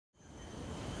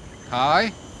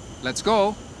Hi, let's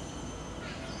go.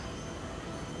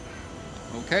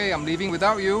 Okay, I'm leaving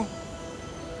without you.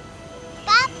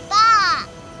 Papa!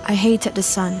 I hated the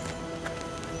sun.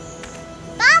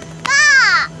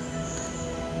 Papa!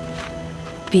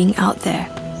 Being out there.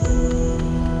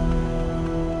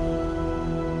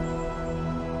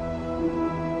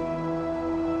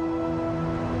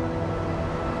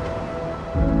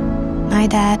 My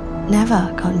dad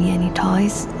never got me any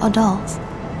toys or dolls.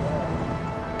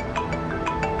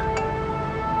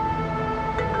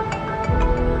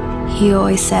 He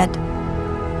always said,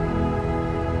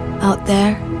 out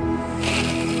there,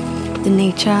 the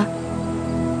nature,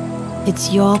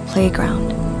 it's your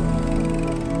playground,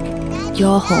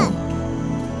 your home,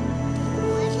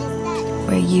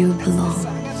 where you belong.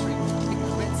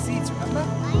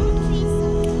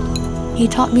 He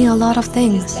taught me a lot of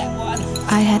things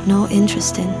I had no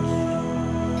interest in.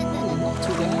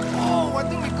 Oh, I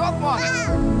think we got one.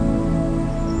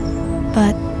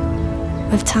 But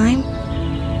with time,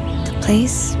 the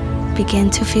place began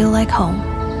to feel like home.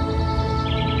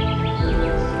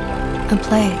 A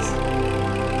place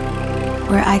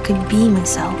where I could be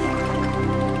myself,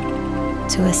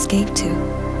 to escape to.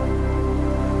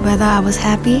 Whether I was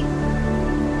happy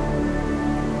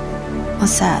or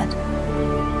sad.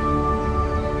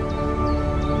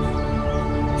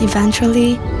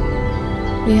 Eventually,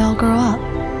 we all grow up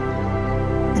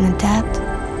and adapt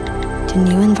to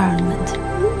new environment.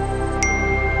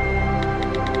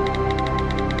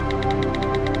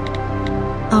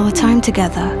 Our time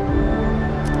together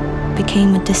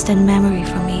became a distant memory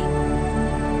for me.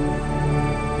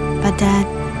 But Dad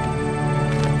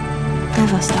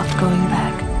never stopped going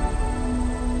back.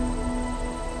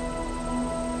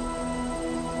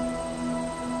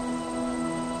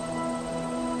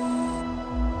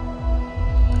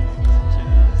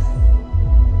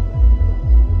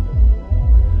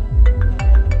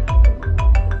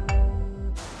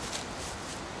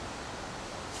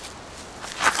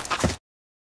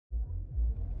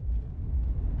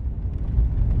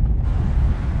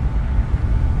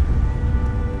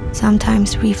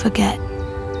 Sometimes we forget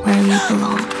where we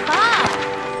belong.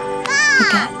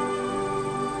 Forget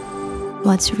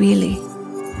what's really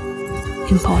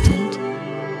important.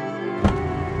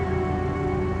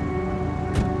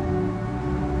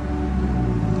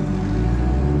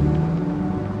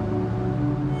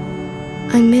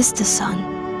 I miss the sun.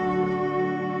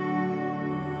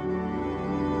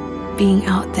 Being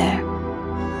out there.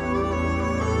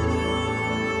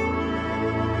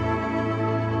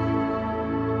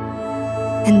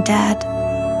 And Dad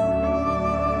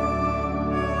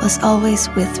was always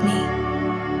with me.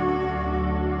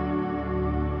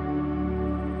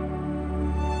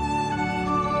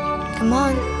 Come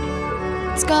on,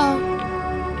 let's go.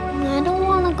 I don't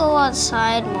want to go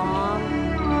outside, Mom.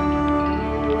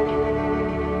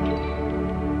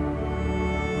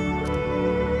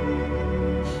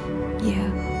 Yeah.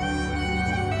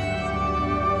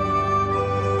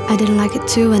 I didn't like it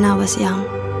too when I was young.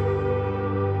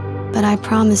 But I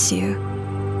promise you,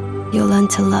 you'll learn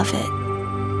to love it.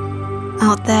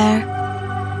 Out there,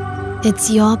 it's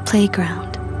your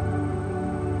playground,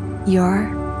 your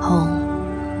home.